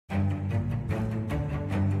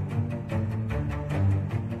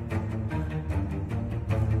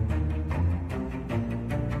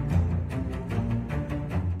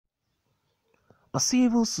A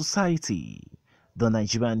civil society, the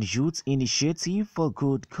Nigerian Youth Initiative for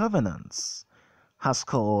Good Governance, has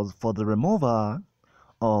called for the removal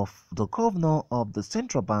of the Governor of the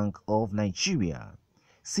Central Bank of Nigeria,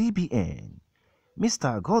 CBN,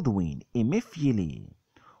 Mr. Godwin Emefiele,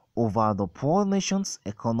 over the poor nation's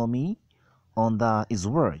economy under his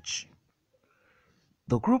watch.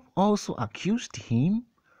 The group also accused him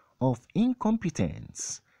of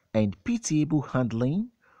incompetence and pitiable handling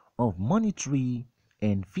of monetary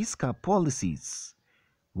and fiscal policies,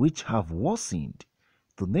 which have worsened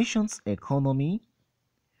the nation's economy,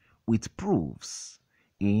 with proofs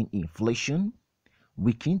in inflation,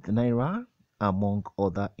 weakened naira, among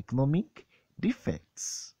other economic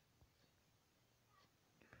defects.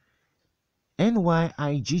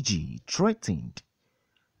 NYIGG threatened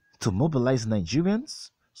to mobilize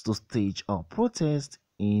Nigerians to stage a protest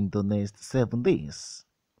in the next 7 days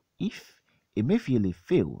if Emefiele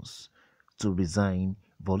fails to resign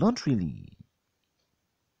voluntarily.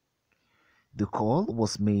 The call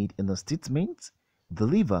was made in a statement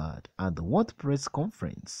delivered at the World Press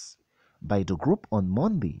Conference by the group on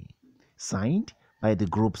Monday, signed by the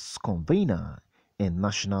group's convener and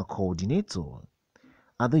national coordinator,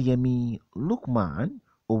 Adeyemi Lukman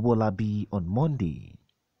Owolabi, on Monday.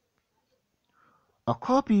 A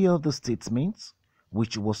copy of the statement,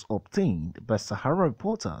 which was obtained by Sahara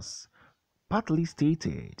reporters, partly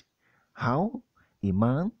stated how a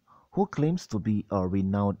man who claims to be a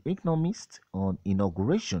renowned economist on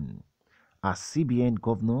inauguration as CBN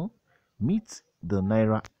governor meets the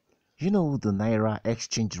naira. The naira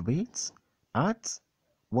exchange rate at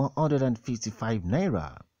 155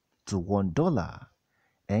 naira to $1,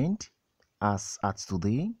 and as at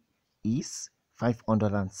today is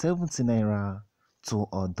 570 naira to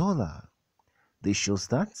 $1. This shows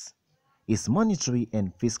that its monetary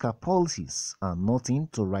and fiscal policies are nothing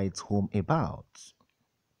to write home about.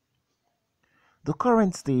 The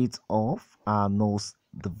current state of our nose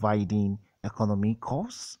dividing economy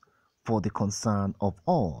calls for the concern of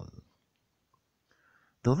all.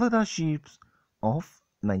 The leadership of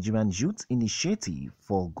Nigerian Youth Initiative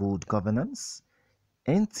for Good Governance,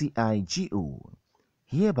 NTIGO,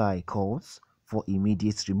 hereby calls for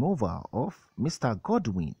immediate removal of Mr.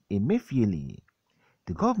 Godwin Emefiele,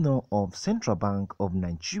 the governor of Central Bank of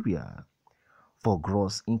Nigeria, for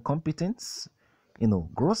gross incompetency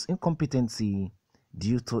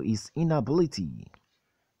due to his inability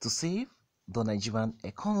to save the Nigerian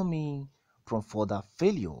economy from further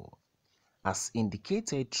failure, as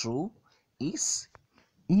indicated through his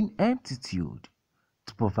ineptitude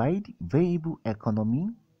to provide viable economy,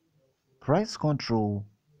 price control.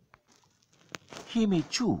 He may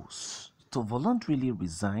choose to voluntarily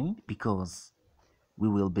resign, because we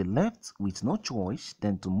will be left with no choice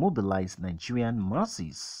than to mobilize Nigerian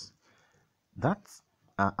masses that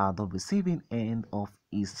are at the receiving end of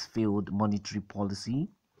his failed monetary policy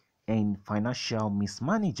and financial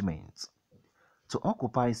mismanagement, to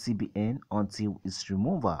occupy CBN until its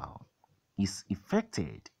removal is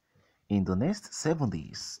effected in the next 7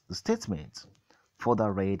 days, the statement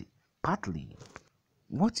further read partly.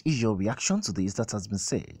 What is your reaction to this that has been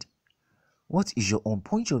said? What is your own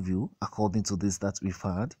point of view according to this that we've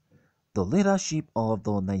had? The leadership of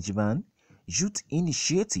the Nigerian Youth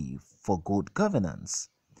Initiative for Good Governance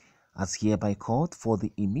has hereby called for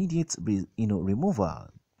the immediate removal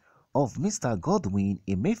of Mr. Godwin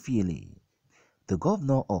Emefiele, the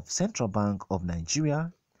governor of Central Bank of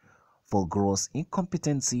Nigeria, for gross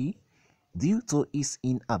incompetency due to his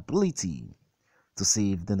inability to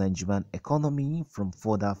save the Nigerian economy from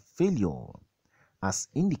further failure, as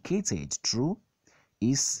indicated through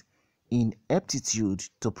his ineptitude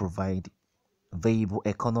to provide viable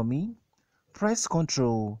economy, price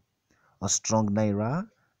control, a strong naira,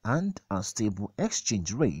 and a stable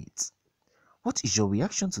exchange rate. What is your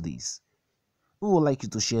reaction to this? We would like you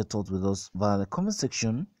to share thoughts with us via the comment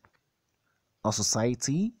section. A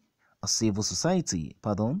civil society,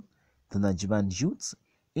 the Nigerian Youth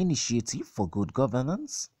Initiative for Good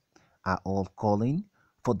Governance are all calling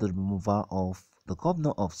for the removal of the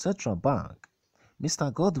governor of Central Bank,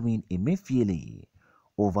 Mr. Godwin Emefiele,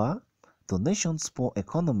 over the nation's poor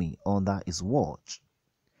economy under his watch.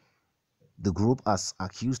 The group has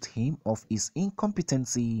accused him of his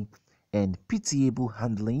incompetency and pitiable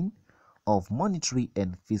handling of monetary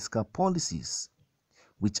and fiscal policies,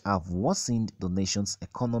 which have worsened the nation's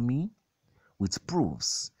economy, with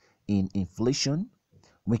proofs in inflation,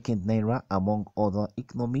 weakened naira, among other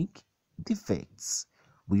economic defects.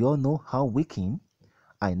 We all know how weakened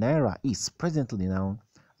our naira is presently now,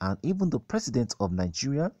 and even the president of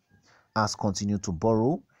Nigeria has continued to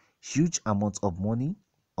borrow huge amounts of money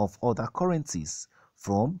of other currencies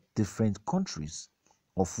from different countries,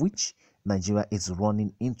 of which Nigeria is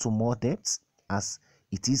running into more debts as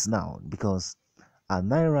it is now, because our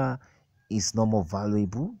naira is no more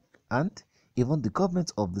valuable, and even the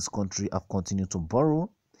government of this country have continued to borrow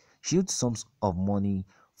huge sums of money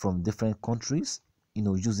from different countries,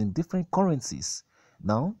 using different currencies.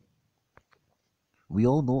 Now, we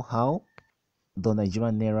all know how the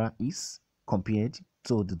Nigerian naira is compared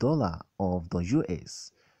to the dollar of the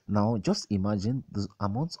US. Now, just imagine the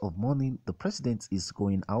amount of money the president is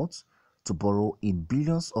going out to borrow in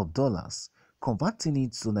billions of dollars, converting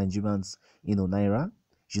it to Nigerians, naira.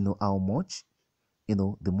 You know how much,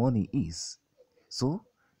 the money is. So,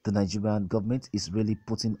 the Nigerian government is really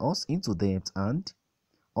putting us into debt, and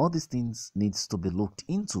all these things needs to be looked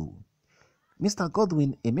into. Mr.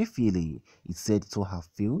 Godwin Emefiele is said to have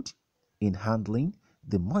failed in handling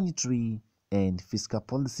the monetary and fiscal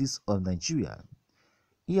policies of Nigeria.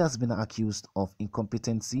 He has been accused of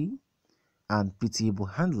incompetency and pitiable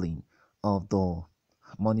handling of the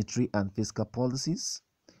monetary and fiscal policies,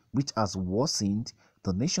 which has worsened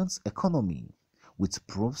the nation's economy with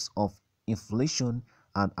proofs of inflation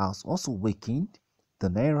and has also weakened the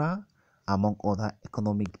naira, among other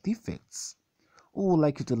economic defects. Who would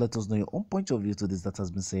like you to let us know your own point of view to this that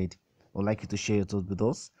has been said? I would like you to share your thoughts with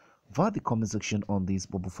us via the comment section on this.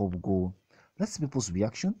 But before we go, let's see people's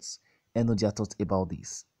reactions and know their thoughts about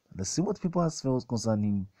this. Let's see what people have felt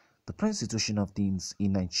concerning the present situation of things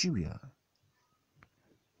in Nigeria.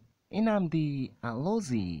 Nnamdi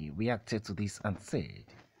Alozie reacted to this and said,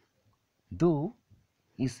 though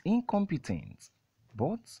he's incompetent,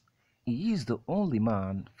 but he is the only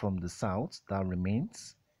man from the south that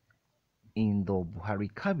remains in the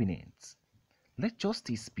Buhari cabinet. Let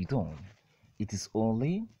justice be done. It is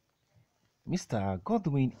only Mr.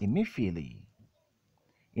 Godwin Emefiele.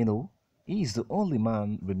 He is the only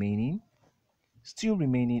man still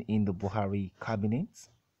remaining in the Buhari cabinet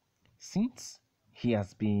since he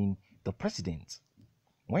has been the president.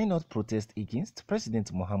 Why not protest against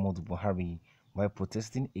President Muhammadu Buhari while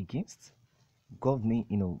protesting against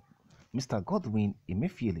Mr. Godwin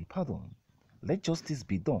Emefiele? Pardon. Let justice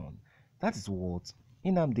be done. That is what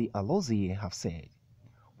Nnamdi Alozie have said.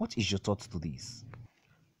 What is your thoughts to this?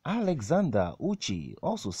 Alexander Uchi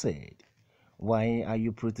also said, why are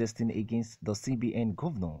you protesting against the CBN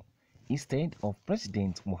governor instead of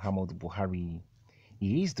President Muhammadu Buhari?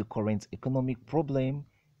 He is the current economic problem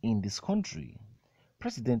in this country.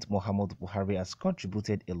 President Muhammadu Buhari has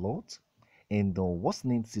contributed a lot in the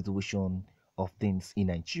worsening situation of things in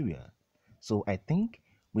Nigeria. So I think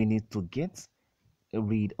we need to get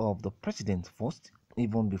rid of the president first,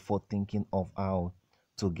 even before thinking of how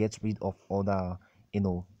to get rid of other,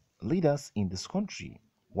 leaders in this country.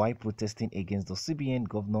 Why protesting against the CBN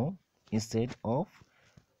governor instead of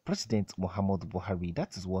President Muhammadu Buhari?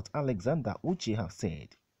 That is what Alexander Uche have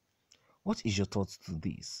said. What is your thoughts to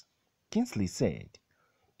this? Kingsley said,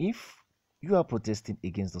 if you are protesting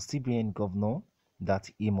against the CBN governor that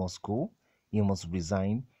he must go, he must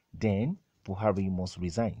resign, then Buhari must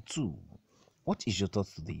resign too. What is your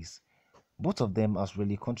thoughts to this? Both of them has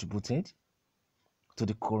really contributed to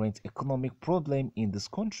the current economic problem in this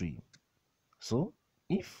country. So,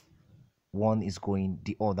 if one is going,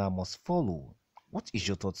 the other must follow. What is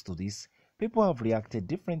your thoughts to this? People have reacted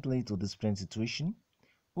differently to this present situation.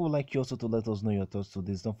 We would like you also to let us know your thoughts to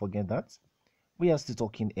this. Don't forget that we are still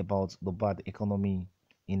talking about the bad economy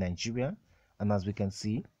in Nigeria, and as we can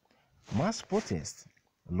see, mass protest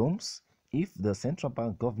looms if the central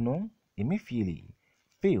bank governor Emefiele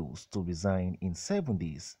fails to resign in 7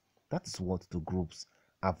 days. That is what the groups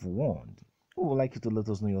have warned. We would like you to let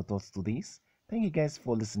us know your thoughts to this. Thank you guys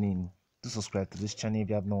for listening. Do subscribe to this channel if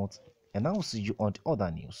you have not, and I will see you on the other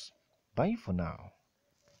news. Bye for now.